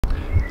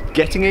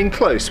getting in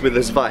close with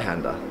a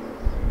Zweihander.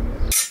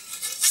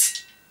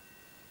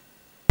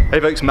 Hey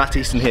folks, Matt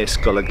Easton here,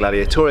 Scholar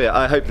Gladiatoria.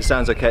 I hope the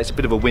sound's okay. It's a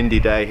bit of a windy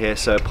day here,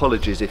 so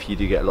apologies if you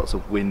do get lots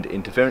of wind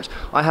interference.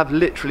 I have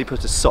literally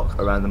put a sock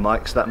around the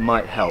mic, so that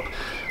might help.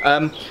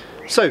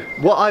 So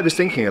what I was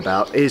thinking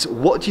about is,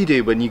 what do you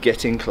do when you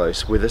get in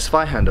close with a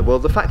Zweihander? Well,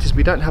 the fact is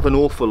we don't have an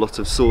awful lot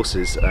of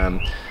sources,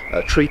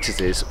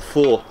 treatises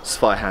for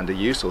Zweihander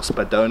use, or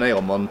spadone,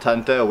 or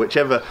montante, or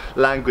whichever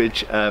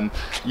language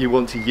you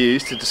want to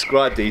use to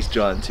describe these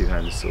giant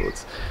two-handed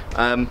swords.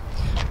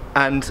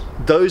 And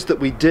those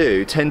that we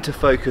do tend to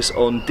focus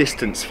on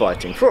distance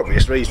fighting, for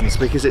obvious reasons,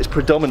 because it's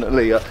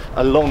predominantly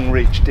a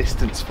long-reach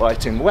distance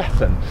fighting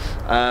weapon.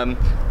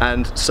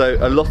 And so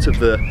a lot of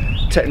the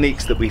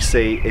techniques that we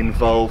see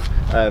involve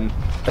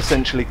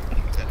essentially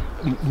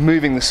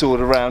moving the sword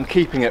around,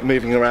 keeping it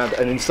moving around,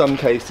 and in some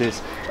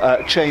cases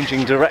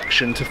changing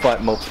direction to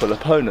fight multiple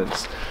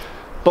opponents.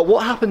 But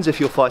what happens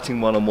if you're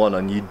fighting one-on-one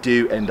and you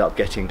do end up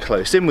getting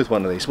close in with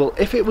one of these? Well,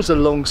 if it was a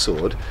long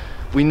sword,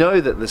 we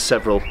know that there's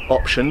several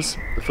options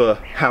for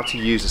how to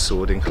use a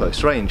sword in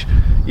close range.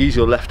 Use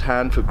your left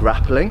hand for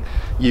grappling.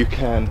 You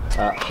can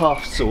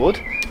half sword.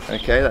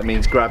 Okay, that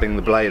means grabbing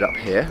the blade up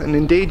here, and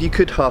indeed you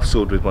could half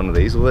sword with one of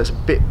these, although it's a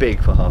bit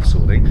big for half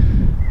swording.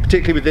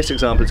 Particularly with this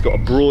example, it's got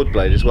a broad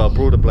blade as well.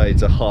 Broader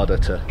blades are harder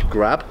to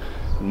grab.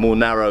 More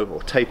narrow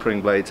or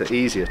tapering blades are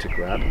easier to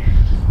grab.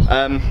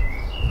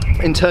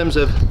 In terms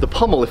of the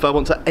pommel, if I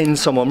want to end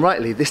someone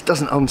rightly, this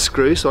doesn't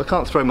unscrew, so I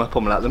can't throw my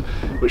pommel at them,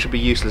 which would be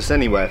useless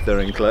anyway if they're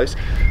in close.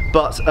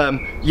 But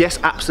yes,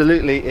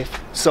 absolutely,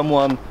 if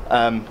someone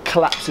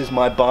collapses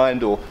my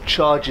bind or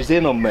charges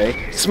in on me,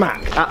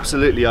 smack,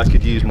 absolutely I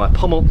could use my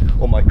pommel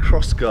or my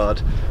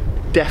crossguard,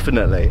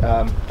 definitely.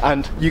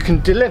 And you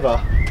can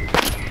deliver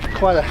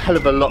quite a hell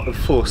of a lot of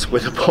force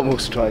with a pommel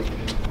strike,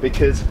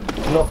 because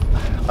not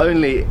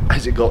only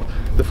has it got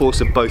the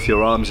force of both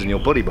your arms and your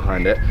body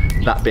behind it,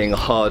 that being a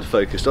hard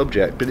focused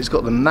object, but it's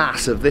got the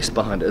mass of this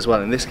behind it as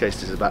well. In this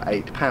case, this is about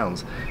 8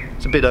 pounds.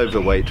 It's a bit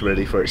overweight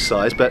really for its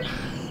size, but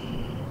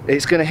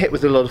it's going to hit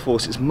with a lot of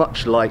force. It's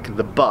much like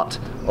the butt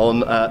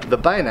on the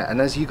bayonet, and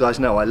as you guys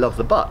know, I love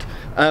the butt.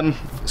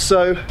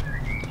 So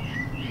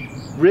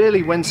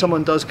really, when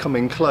someone does come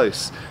in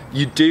close,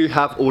 you do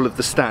have all of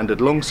the standard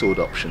longsword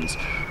options.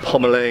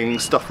 Pommeling,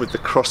 stuff with the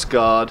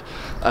crossguard,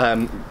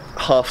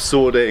 half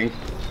swording,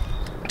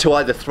 to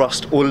either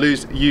thrust or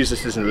use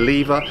this as a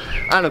lever,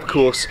 and of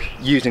course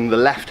using the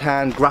left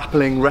hand,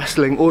 grappling,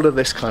 wrestling, all of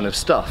this kind of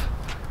stuff.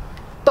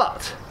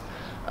 But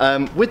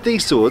with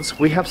these swords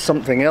we have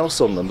something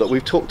else on them that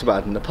we've talked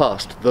about in the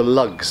past, the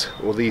lugs,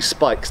 or these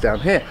spikes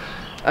down here.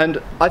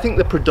 And I think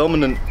the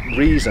predominant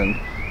reason,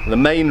 the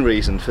main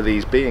reason for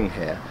these being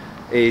here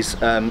is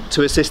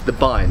to assist the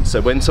bind.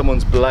 So when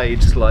someone's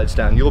blade slides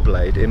down your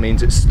blade, it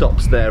means it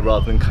stops there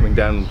rather than coming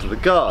down onto the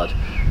guard,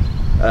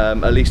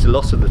 at least a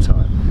lot of the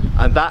time.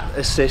 And that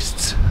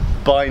assists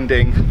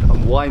binding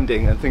and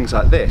winding and things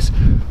like this.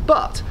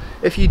 But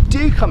if you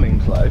do come in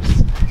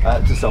close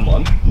to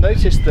someone,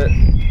 notice that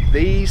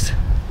these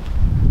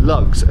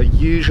lugs are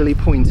usually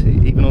pointy,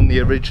 even on the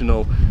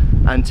original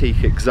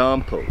antique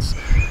examples.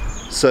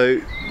 So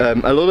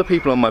a lot of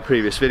people on my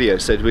previous video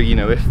said, well, you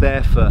know, if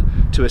they're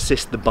to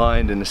assist the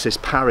bind and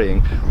assist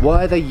parrying,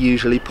 why are they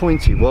usually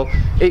pointy? Well,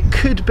 it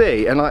could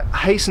be, and I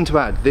hasten to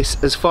add,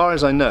 this, as far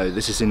as I know,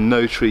 this is in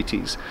no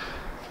treatise.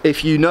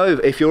 If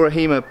you're a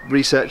HEMA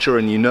researcher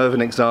and you know of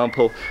an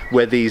example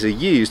where these are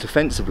used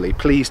offensively,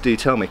 please do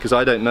tell me, because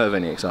I don't know of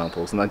any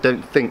examples, and I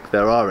don't think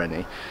there are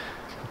any.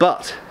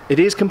 But it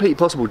is completely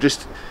possible,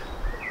 just,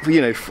 you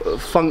know,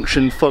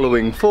 function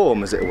following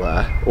form, as it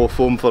were, or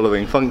form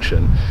following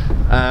function.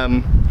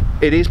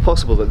 It is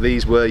possible that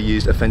these were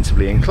used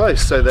offensively in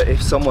close, so that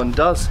if someone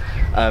does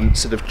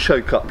sort of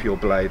choke up your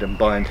blade and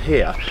bind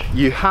here,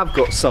 you have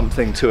got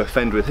something to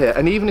offend with here.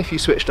 And even if you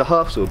switch to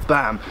half sword,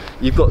 bam,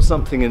 you've got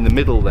something in the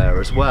middle there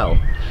as well.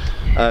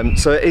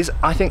 So it is,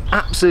 I think,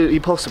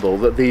 absolutely possible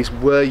that these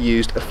were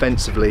used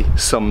offensively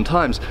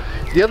sometimes.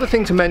 The other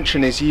thing to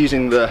mention is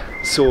using the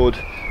sword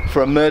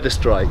for a murder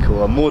strike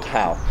or a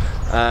mordhau.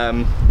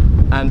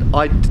 And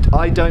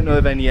I don't know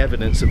of any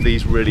evidence of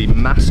these really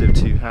massive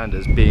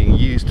two-handers being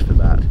used for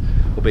that,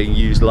 or being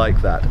used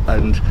like that,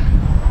 and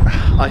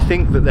I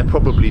think that they're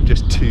probably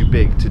just too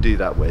big to do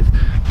that with.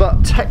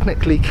 But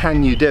technically,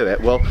 can you do it?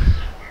 Well,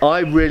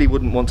 I really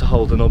wouldn't want to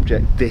hold an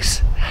object this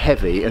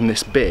heavy and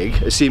this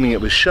big, assuming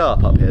it was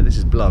sharp up here. This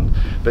is blunt,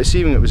 but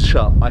assuming it was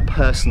sharp, I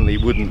personally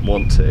wouldn't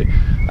want to.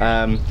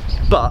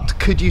 But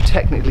could you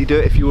technically do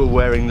it if you were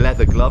wearing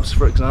leather gloves,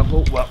 for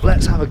example? Well,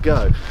 let's have a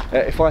go.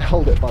 If I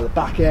hold it by the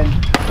back end,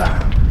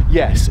 bam!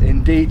 Yes,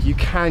 indeed, you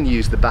can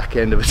use the back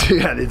end of a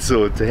two-handed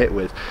sword to hit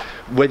with.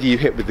 Whether you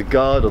hit with the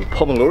guard or the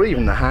pommel or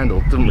even the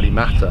handle, doesn't really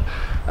matter.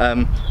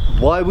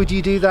 Why would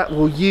you do that?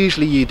 Well,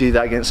 usually you do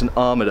that against an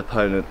armoured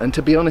opponent, and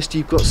to be honest,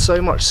 you've got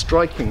so much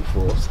striking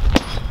force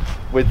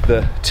with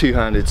the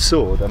two-handed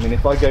sword. I mean,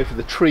 if I go for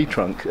the tree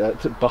trunk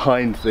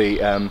behind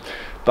the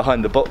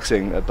behind the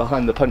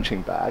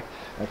punching bag,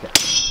 okay,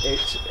 it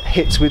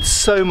hits with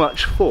so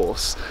much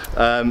force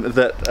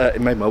that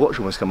it made my watch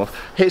almost come off.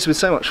 Hits with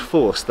so much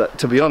force that,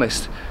 to be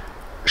honest,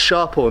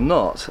 sharp or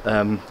not,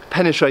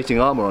 penetrating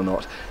armour or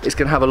not, it's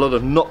going to have a lot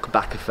of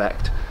knockback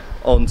effect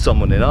on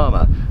someone in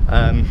armour.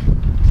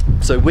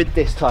 So with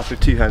this type of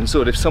two-handed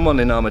sword, if someone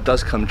in armour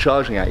does come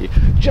charging at you,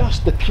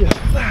 just the pure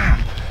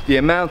bam, the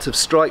amount of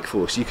strike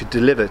force you could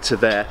deliver to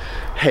their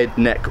head,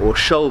 neck or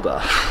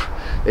shoulder,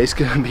 it's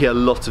going to be a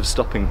lot of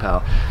stopping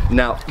power.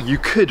 Now, you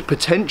could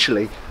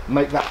potentially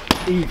make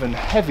that even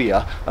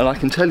heavier, and I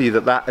can tell you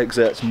that that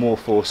exerts more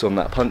force on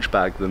that punch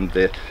bag than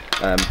the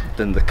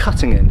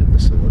cutting end of the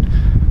sword.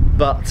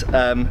 But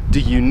do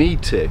you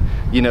need to?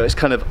 You know, it's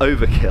kind of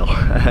overkill.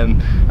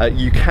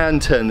 You can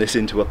turn this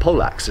into a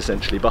poleaxe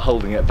essentially by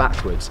holding it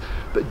backwards,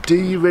 but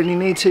do you really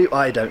need to?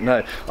 I don't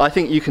know. I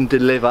think you can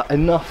deliver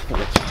enough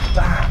force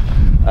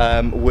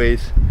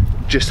with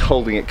just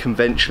holding it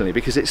conventionally,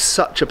 because it's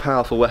such a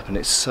powerful weapon,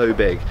 it's so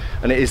big,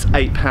 and it is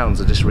 8 pounds,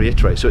 I just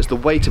reiterate, so it's the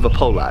weight of a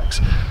poleaxe.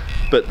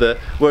 But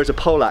whereas a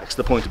poleaxe,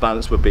 the point of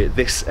balance would be at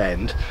this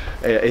end,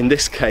 in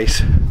this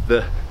case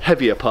the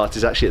heavier part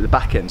is actually at the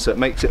back end, so it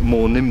makes it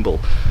more nimble.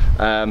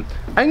 And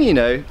you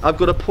know, I've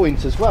got a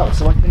point as well,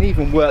 so I can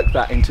even work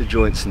that into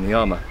joints in the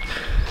armour.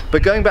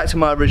 But going back to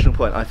my original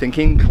point, I think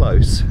in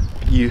close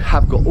you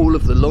have got all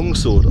of the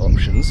longsword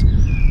options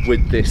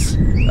with this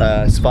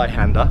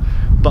Zweihander,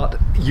 but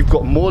you've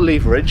got more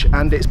leverage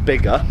and it's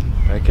bigger,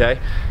 okay?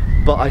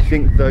 But I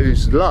think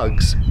those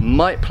lugs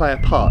might play a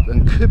part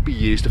and could be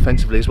used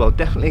offensively as well,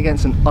 definitely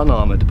against an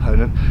unarmoured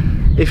opponent,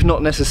 if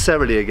not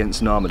necessarily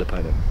against an armoured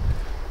opponent.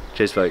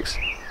 Cheers folks.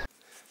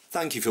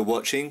 Thank you for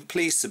watching.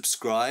 Please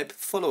subscribe,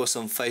 follow us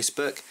on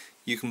Facebook.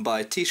 You can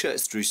buy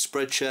t-shirts through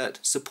Spreadshirt,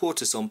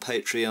 support us on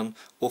Patreon,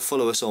 or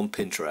follow us on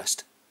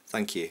Pinterest.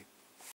 Thank you.